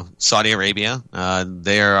Saudi Arabia.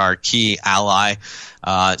 They're our key ally,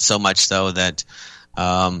 so much so that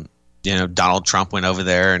Donald Trump went over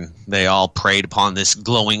there and they all preyed upon this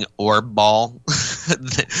glowing orb ball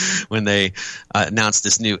when they announced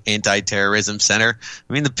this new anti-terrorism center.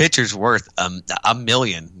 I mean, the picture's worth a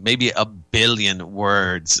million, maybe a billion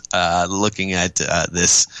words looking at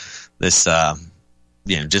this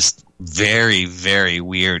just very, very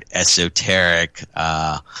weird esoteric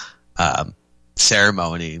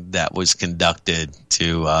ceremony that was conducted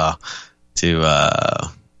to I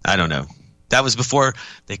don't know. That was before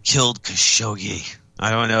they killed Khashoggi.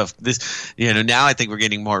 I don't know if this, now I think we're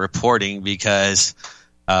getting more reporting because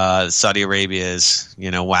Saudi Arabia is,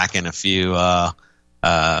 whacking a few,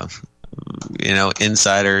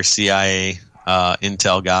 insider CIA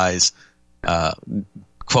intel guys,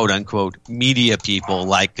 quote unquote, media people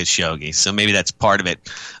like Khashoggi. So maybe that's part of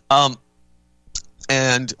it.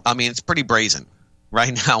 And I mean, it's pretty brazen.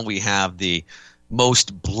 Right now we have the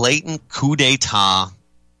most blatant coup d'etat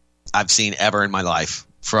I've seen ever in my life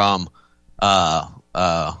from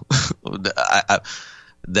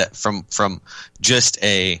from just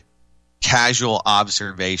a casual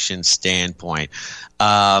observation standpoint.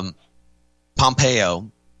 Pompeo,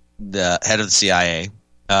 the head of the CIA,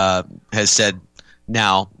 has said,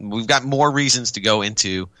 now we've got more reasons to go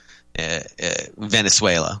into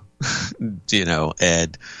Venezuela.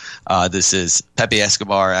 And this is Pepe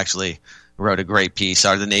Escobar actually wrote a great piece.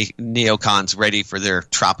 Are the neocons ready for their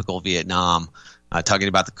tropical Vietnam? Talking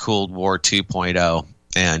about the Cold War 2.0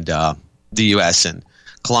 and the U.S. and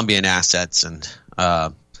Colombian assets and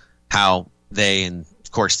how they, and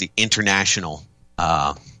of course the international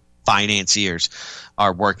financiers,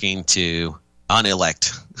 are working to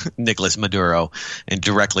unelect Nicolas Maduro and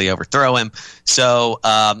directly overthrow him. So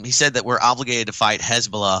he said that we're obligated to fight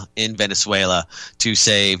Hezbollah in Venezuela to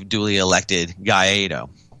save duly elected Guaido,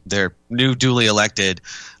 their new duly elected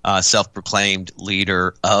self-proclaimed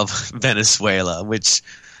leader of Venezuela, which,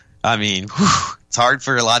 I mean, it's hard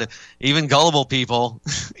for a lot of even gullible people,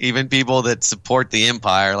 even people that support the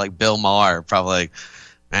empire like Bill Maher, probably like,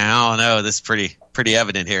 I don't know, this is pretty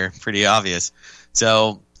evident here, pretty obvious.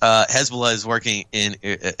 So Hezbollah is working in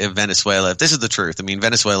Venezuela. If this is the truth, I mean,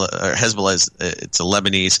 Venezuela or Hezbollah it's a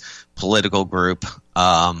Lebanese political group,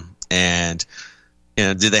 and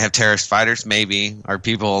do they have terrorist fighters? Maybe. Are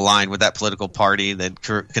people aligned with that political party that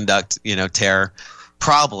conduct terror?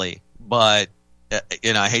 Probably. But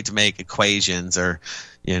I hate to make equations or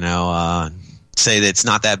say that it's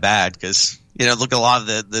not that bad, because look at a lot of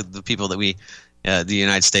the people that the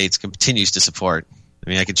United States continues to support. I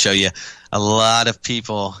mean, I could show you a lot of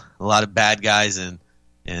people, a lot of bad guys in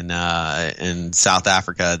South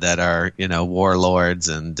Africa that are warlords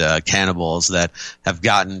and cannibals that have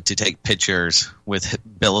gotten to take pictures with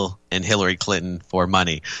Bill and Hillary Clinton for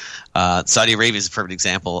money. Saudi Arabia is a perfect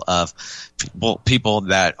example of people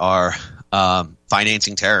that are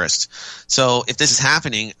financing terrorists. So if this is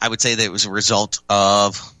happening, I would say that it was a result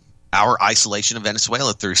of our isolation of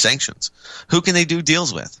Venezuela through sanctions. Who can they do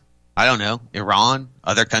deals with? I don't know. Iran,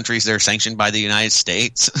 other countries that are sanctioned by the United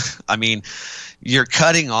States. I mean, you're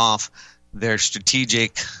cutting off their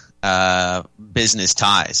strategic business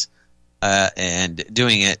ties and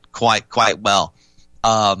doing it quite well.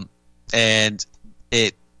 And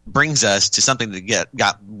it brings us to something that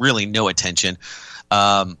got really no attention.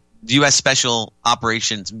 The U.S. Special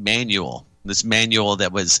Operations Manual, this manual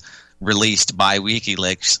that was released by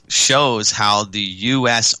WikiLeaks, shows how the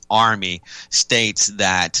U.S. Army states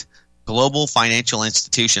that global financial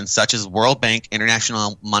institutions such as World Bank,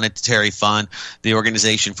 International Monetary Fund, the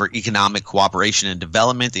Organization for Economic Cooperation and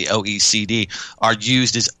Development, the OECD, are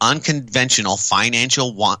used as unconventional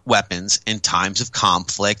financial weapons in times of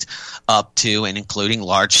conflict up to and including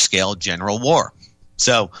large-scale general war.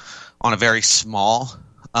 So on a very small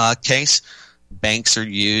case, banks are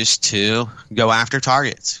used to go after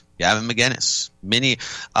targets. Gavin McInnes, many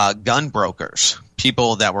gun brokers,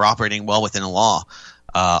 people that were operating well within the law.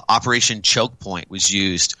 Operation Choke Point was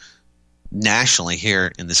used nationally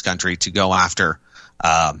here in this country to go after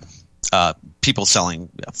people selling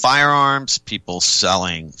firearms, people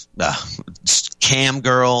selling cam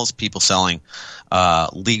girls, people selling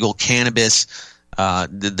legal cannabis.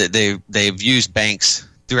 They've used banks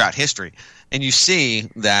throughout history. And you see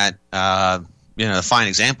that a fine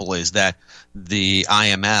example is that the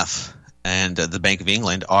IMF and the Bank of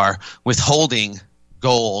England are withholding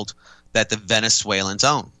gold that the Venezuelans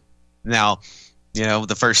own. Now,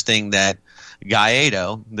 the first thing that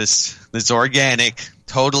Guaido, this organic,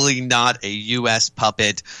 totally not a U.S.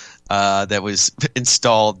 puppet that was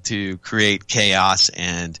installed to create chaos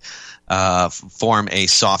and form a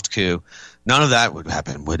soft coup, none of that would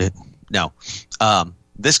happen, would it? No.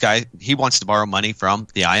 This guy, he wants to borrow money from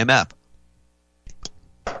the IMF.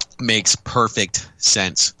 Makes perfect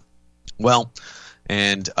sense. Well,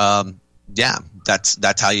 and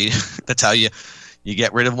that's how you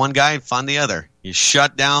get rid of one guy and fund the other. You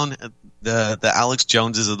shut down the Alex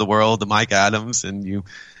Joneses of the world, the Mike Adams, and you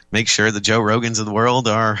make sure the Joe Rogans of the world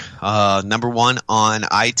are number one on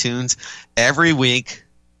iTunes every week.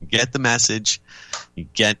 You get the message. You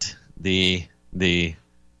get the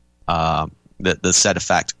set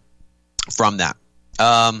effect from that.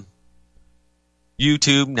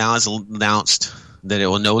 YouTube now has announced that it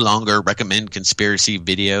will no longer recommend conspiracy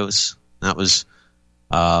videos. That was,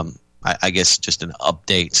 I guess, just an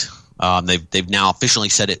update. They've now officially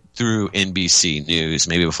said it through NBC News.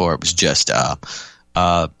 Maybe before it was just a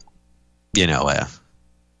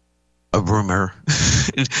rumor.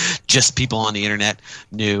 Just people on the internet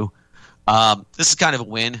knew. This is kind of a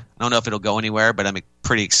win. I don't know if it'll go anywhere, but I'm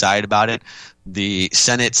pretty excited about it. The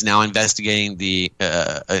Senate's now investigating Mueller's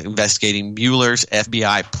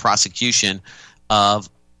FBI prosecution of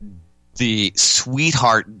the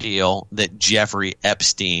sweetheart deal that Jeffrey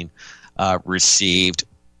Epstein received.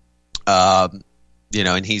 And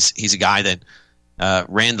he's a guy that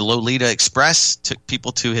ran the Lolita Express, took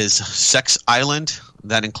people to his sex island.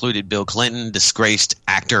 That included Bill Clinton, disgraced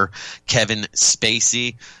actor Kevin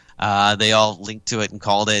Spacey. They all linked to it and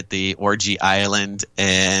called it the Orgy Island.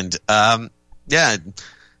 And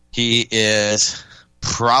he is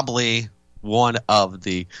probably one of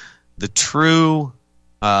the true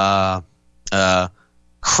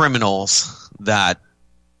criminals that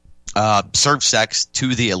serve sex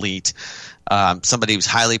to the elite. Somebody who's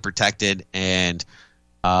highly protected and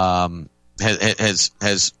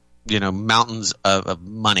has mountains of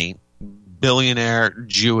money, billionaire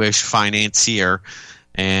Jewish financier,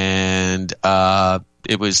 and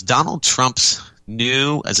it was Donald Trump's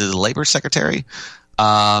new as a labor secretary.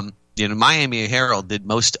 Miami Herald did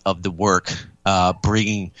most of the work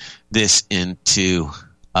bringing this into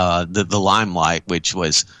the limelight, which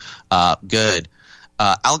was good.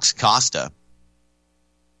 Alex Acosta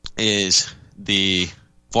is the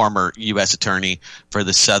former U.S. attorney for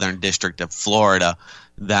the Southern District of Florida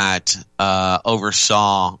that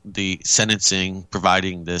oversaw the sentencing,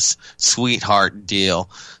 providing this sweetheart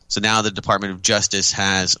deal. So now the Department of Justice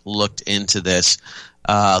has looked into this.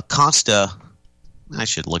 Acosta, I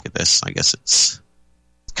should look at this. I guess it's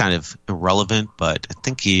kind of irrelevant, but I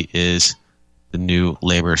think he is the new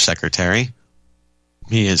labor secretary.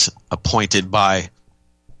 He is appointed by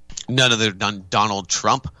none other than Donald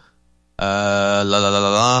Trump. Labor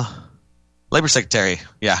secretary.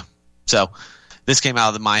 Yeah. So this came out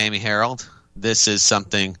of the Miami Herald. This is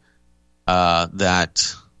something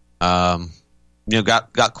that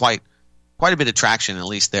got quite a bit of traction, at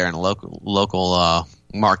least there in the local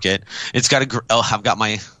market. It's got I've got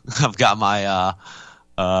my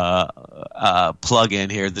plug in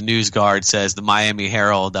here. The News Guard says the Miami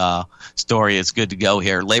Herald story is good to go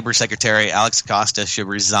here. Labor Secretary Alex Acosta should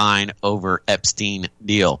resign over Epstein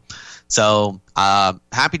deal. So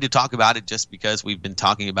happy to talk about it just because we've been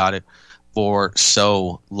talking about it for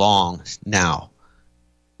so long now.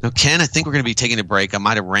 Now, Ken, I think we're going to be taking a break. I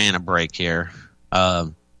might have ran a break here.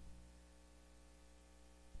 Okay,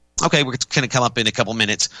 we're going to come up in a couple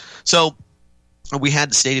minutes. So we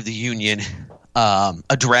had the State of the Union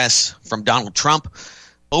address from Donald Trump.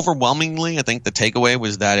 Overwhelmingly, I think the takeaway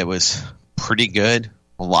was that it was pretty good.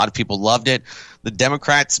 A lot of people loved it. The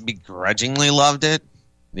Democrats begrudgingly loved it.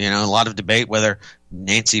 A lot of debate whether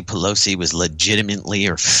Nancy Pelosi was legitimately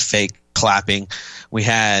or fake clapping. We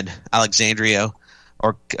had Alexandria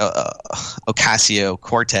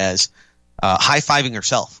Ocasio-Cortez high-fiving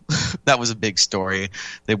herself. That was a big story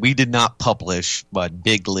that we did not publish, but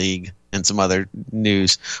Big League and some other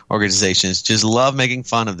news organizations just love making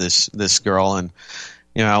fun of this girl. And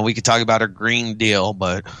we could talk about her Green Deal,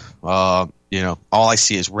 but all I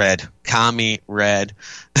see is red. Commie red.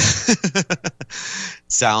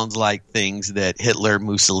 Sounds like things that Hitler,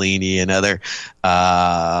 Mussolini, and other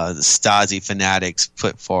Stasi fanatics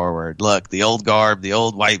put forward. Look, the old garb, the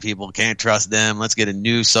old white people, can't trust them. Let's get a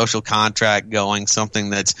new social contract going, something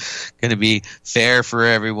that's going to be fair for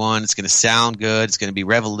everyone. It's going to sound good. It's going to be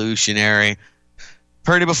revolutionary.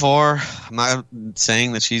 Heard it before. I'm not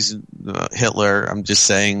saying that she's Hitler. I'm just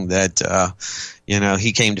saying that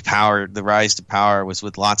he came to power. The rise to power was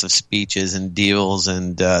with lots of speeches and deals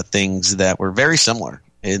and things that were very similar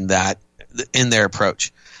in their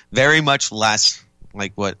approach. Very much less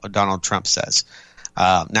like what Donald Trump says.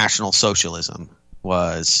 National socialism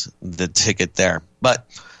was the ticket there. But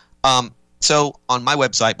so on my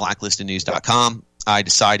website, blacklistednews.com, I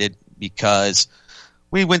decided, because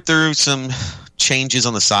we went through some changes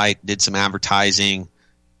on the site, did some advertising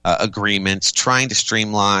agreements, trying to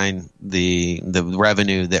streamline the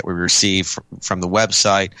revenue that we receive from the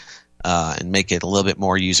website and make it a little bit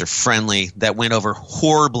more user friendly. That went over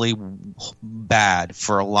horribly bad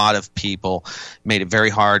for a lot of people. Made it very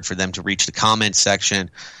hard for them to reach the comment section.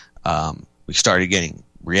 We started getting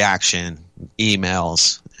reaction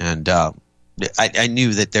emails, and I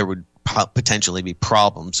knew that there would potentially be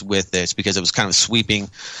problems with this because it was kind of a sweeping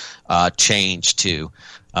change to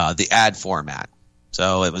the ad format.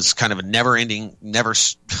 So it was kind of a never-ending,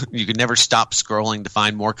 you could never stop scrolling to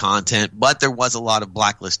find more content. But there was a lot of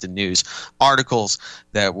blacklisted news articles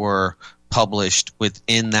that were published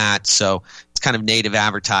within that. So it's kind of native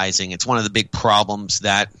advertising. It's one of the big problems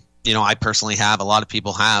that I personally have, a lot of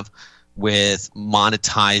people have, with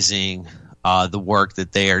monetizing the work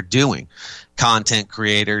that they are doing. Content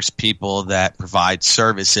creators, people that provide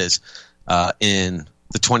services in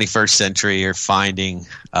the 21st century are finding,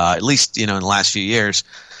 at least in the last few years,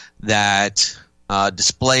 that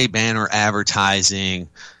display banner advertising,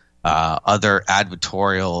 other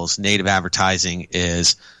advertorials, native advertising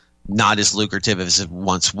is not as lucrative as it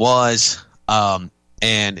once was, and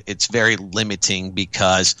it's very limiting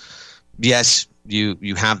because, yes,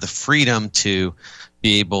 you have the freedom to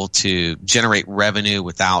be able to generate revenue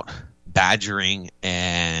without badgering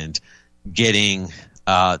and getting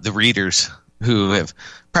the readers who have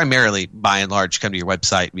primarily, by and large, come to your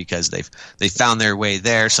website because they found their way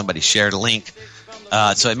there. Somebody shared a link.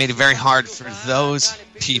 So it made it very hard for those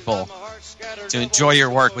people to enjoy your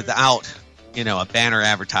work without, a banner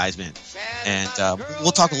advertisement. And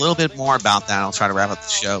we'll talk a little bit more about that. I'll try to wrap up the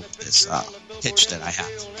show with this pitch that I have,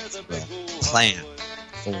 the plan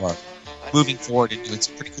for moving forward and doing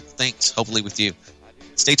some pretty cool things, hopefully with you.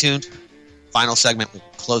 Stay tuned. Final segment. We'll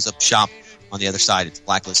close up shop on the other side. It's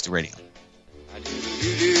Blacklisted Radio.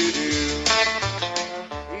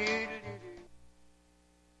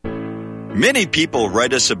 Many people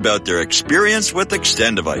write us about their experience with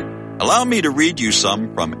Extendivite. Allow me to read you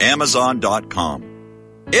some from Amazon.com.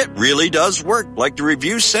 It really does work like the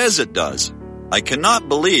review says it does. I cannot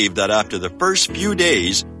believe that after the first few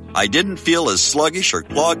days, I didn't feel as sluggish or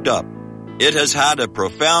clogged up. It has had a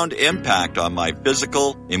profound impact on my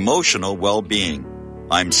physical, emotional well-being.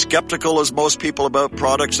 I'm skeptical as most people about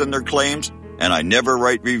products and their claims, and I never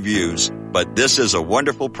write reviews, but this is a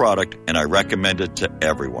wonderful product and I recommend it to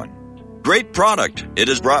everyone. Great product. It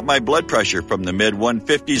has brought my blood pressure from the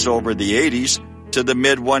mid-150s over the 80s to the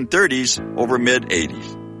mid-130s over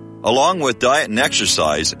mid-80s, along with diet and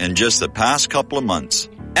exercise in just the past couple of months.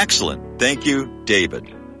 Excellent. Thank you,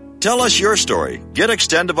 David. Tell us your story. Get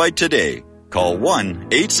Extendivite today. Call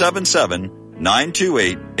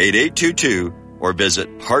 1-877-928-8822 or visit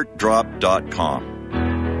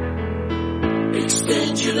heartdrop.com.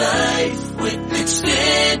 Extend your life with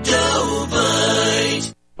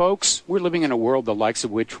Extendovite. Folks, we're living in a world the likes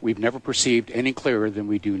of which we've never perceived any clearer than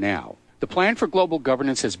we do now. The plan for global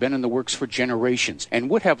governance has been in the works for generations and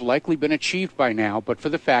would have likely been achieved by now but for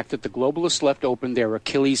the fact that the globalists left open their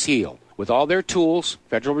Achilles heel. With all their tools,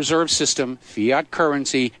 Federal Reserve System, fiat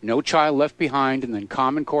currency, no child left behind, and then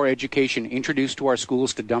Common Core education introduced to our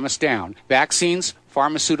schools to dumb us down, vaccines,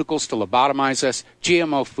 pharmaceuticals to lobotomize us,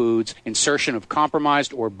 GMO foods, insertion of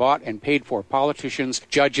compromised or bought and paid for politicians,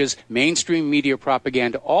 judges, mainstream media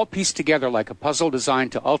propaganda, all pieced together like a puzzle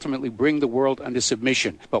designed to ultimately bring the world under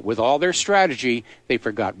submission. But with all their strategy, they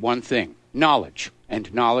forgot one thing: knowledge.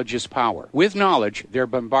 And knowledge is power. With knowledge, their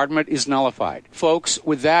bombardment is nullified. Folks,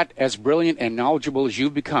 with that, as brilliant and knowledgeable as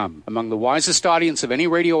you've become, among the wisest audience of any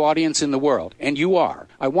radio audience in the world, and you are,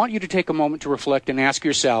 I want you to take a moment to reflect and ask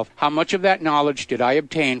yourself, how much of that knowledge did I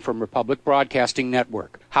obtain from Republic Broadcasting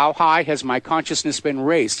Network? How high has my consciousness been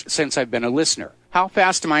raised since I've been a listener? How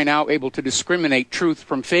fast am I now able to discriminate truth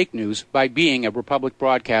from fake news by being a Republic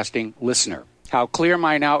Broadcasting listener? How clear am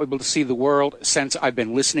I now able to see the world since I've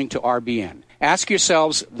been listening to RBN? Ask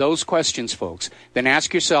yourselves those questions, folks. Then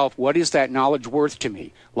ask yourself, what is that knowledge worth to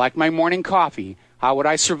me? Like my morning coffee, how would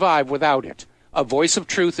I survive without it? A voice of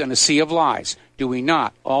truth in a sea of lies. Do we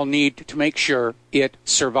not all need to make sure it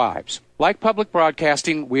survives? Like public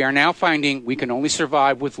broadcasting, we are now finding we can only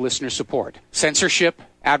survive with listener support. Censorship,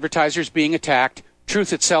 advertisers being attacked,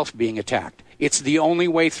 truth itself being attacked. It's the only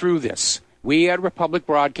way through this. We at Republic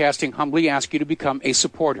Broadcasting humbly ask you to become a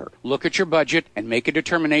supporter. Look at your budget and make a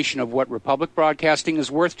determination of what Republic Broadcasting is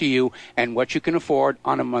worth to you and what you can afford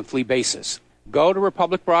on a monthly basis. Go to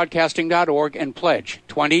republicbroadcasting.org and pledge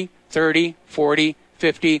 $20, $30, $40,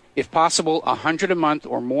 $50, if possible, $100 a month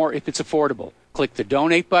or more if it's affordable. Click the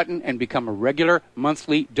donate button and become a regular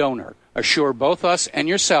monthly donor. Assure both us and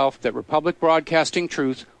yourself that Republic Broadcasting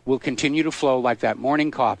truth will continue to flow like that morning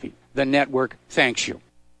coffee. The network thanks you.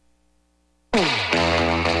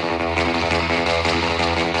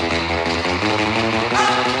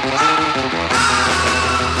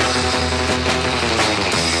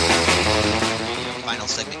 Final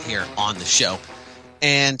segment here on the show,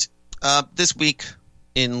 and this week,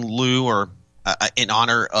 in lieu or in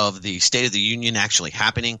honor of the State of the Union actually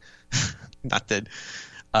happening, not that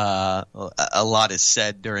a lot is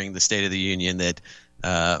said during the State of the Union that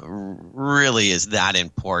really is that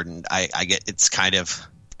important. I get it's kind of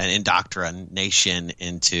an indoctrination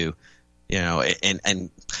into, and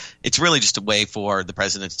it's really just a way for the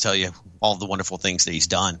president to tell you all the wonderful things that he's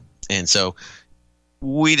done. And so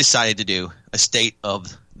we decided to do a State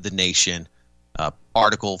of the Nation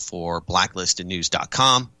article for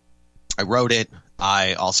blacklistednews.com. I wrote it.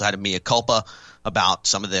 I also had a mea culpa about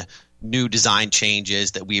some of the new design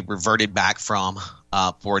changes that we reverted back from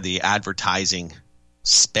for the advertising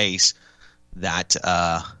space that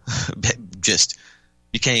just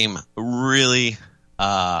became really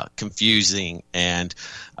confusing, and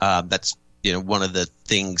that's one of the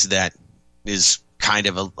things that is kind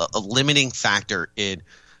of a limiting factor in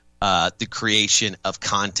the creation of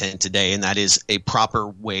content today, and that is a proper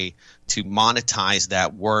way to monetize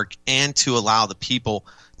that work and to allow the people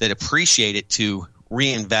that appreciate it to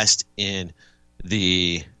reinvest in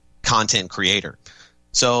the content creator.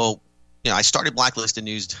 So, I started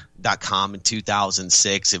blacklistednews.com in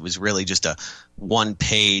 2006. It was really just a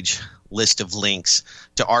one-page list of links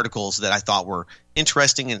to articles that I thought were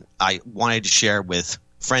interesting and I wanted to share with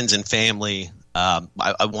friends and family.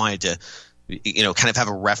 I wanted to, kind of have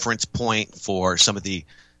a reference point for some of the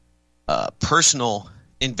personal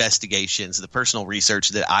investigations, the personal research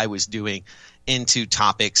that I was doing into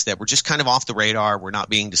topics that were just kind of off the radar, were not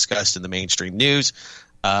being discussed in the mainstream news.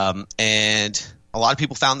 And a lot of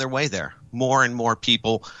people found their way there. More and more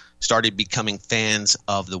people started becoming fans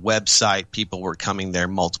of the website. People were coming there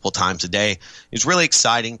multiple times a day. It was really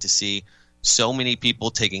exciting to see so many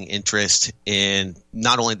people taking interest in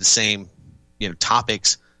not only the same,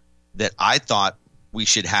 topics that I thought we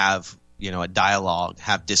should have, a dialogue,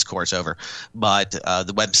 have discourse over, but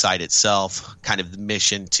the website itself, kind of the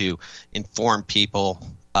mission to inform people,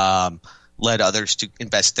 led others to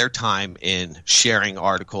invest their time in sharing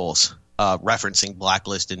articles, referencing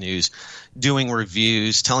Blacklisted News, doing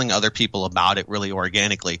reviews, telling other people about it really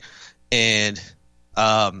organically. And,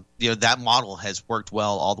 that model has worked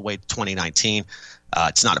well all the way to 2019.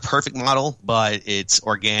 It's not a perfect model, but it's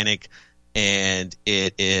organic, and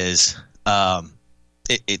it is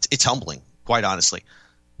it's humbling, quite honestly.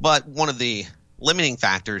 But one of the limiting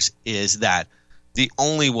factors is that the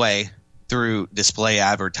only way through display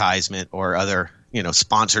advertisement or other,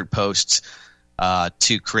 sponsored posts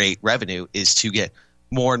to create revenue is to get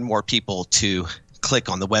more and more people to click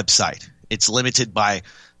on the website. It's limited by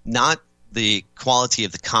not the quality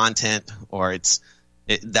of the content, or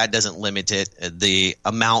that doesn't limit it. The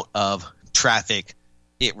amount of traffic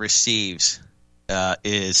it receives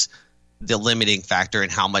is the limiting factor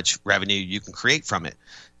in how much revenue you can create from it.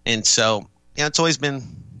 And so, it's always been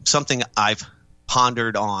something I've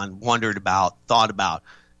pondered on, wondered about, thought about,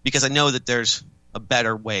 because I know that there's a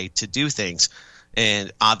better way to do things.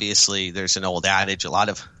 And obviously there's an old adage a lot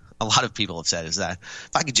of people have said, is that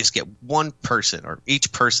if I could just get one person, or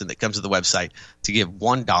each person that comes to the website, to give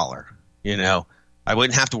 $1, I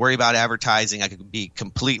wouldn't have to worry about advertising. I could be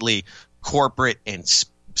completely corporate and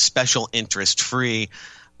special interest free,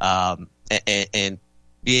 and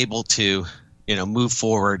be able to, move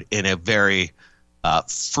forward in a very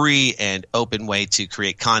free and open way to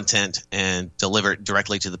create content and deliver it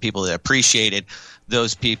directly to the people that appreciate it.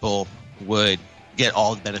 Those people would get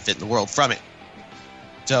all the benefit in the world from it.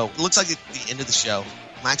 So it looks like at the end of the show,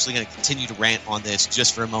 I'm actually going to continue to rant on this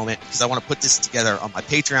just for a moment, because I want to put this together on my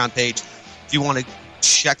Patreon page. If you want to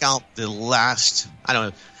check out the last,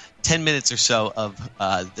 10 minutes or so of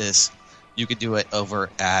this, you could do it over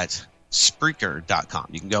at Spreaker.com.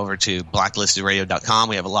 You can go over to blacklistedradio.com.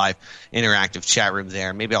 We have a live interactive chat room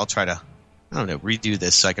there. Maybe I'll try to, redo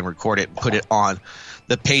this so I can record it and put it on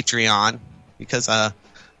the Patreon, because I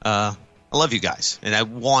love you guys, and I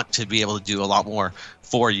want to be able to do a lot more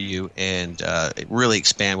for you and really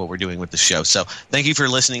expand what we're doing with the show. So thank you for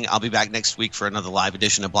listening. I'll be back next week for another live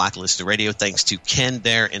edition of Blacklisted Radio. Thanks to Ken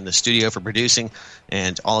there in the studio for producing,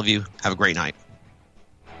 and all of you have a great night.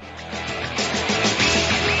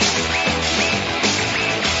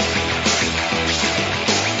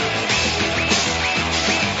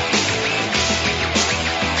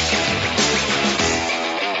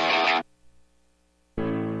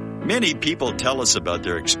 Many people tell us about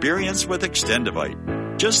their experience with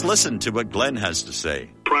Extendivite. Just listen to what Glenn has to say.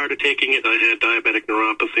 Prior to taking it, I had diabetic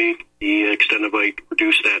neuropathy. The Extendivite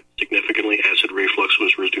reduced that significantly. Acid reflux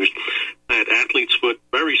was reduced. I had athlete's foot,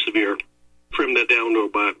 very severe. Trimmed that down to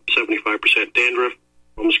about 75%. Dandruff,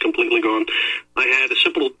 almost completely gone. I had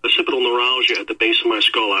occipital neuralgia at the base of my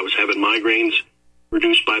skull. I was having migraines,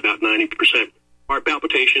 reduced by about 90%. Heart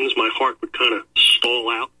palpitations, my heart would kind of stall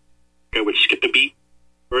out. I would skip a beat.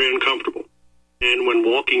 Very uncomfortable. And when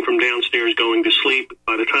walking from downstairs going to sleep,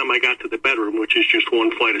 by the time I got to the bedroom, which is just one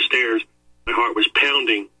flight of stairs, my heart was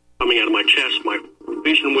pounding, coming out of my chest. My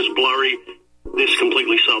vision was blurry. This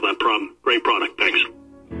completely solved that problem. Great product. Thanks.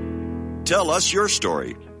 Tell us your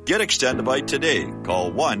story. Get Extendivite today.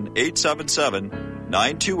 Call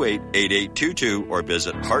 1-877-928-8822 or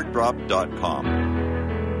visit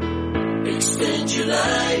heartdrop.com. Extend your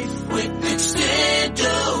life with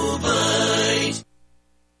Extendovite.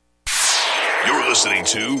 You're listening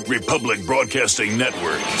to Republic Broadcasting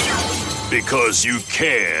Network. Because you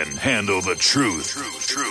can handle the truth.